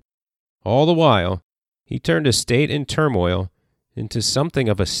Land. All the while, he turned a state in turmoil into something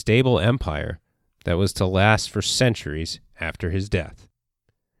of a stable empire that was to last for centuries after his death.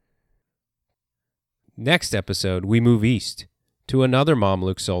 Next episode, we move east to another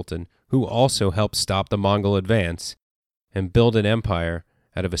Mamluk Sultan who also helped stop the Mongol advance and build an empire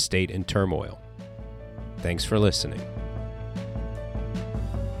out of a state in turmoil. Thanks for listening.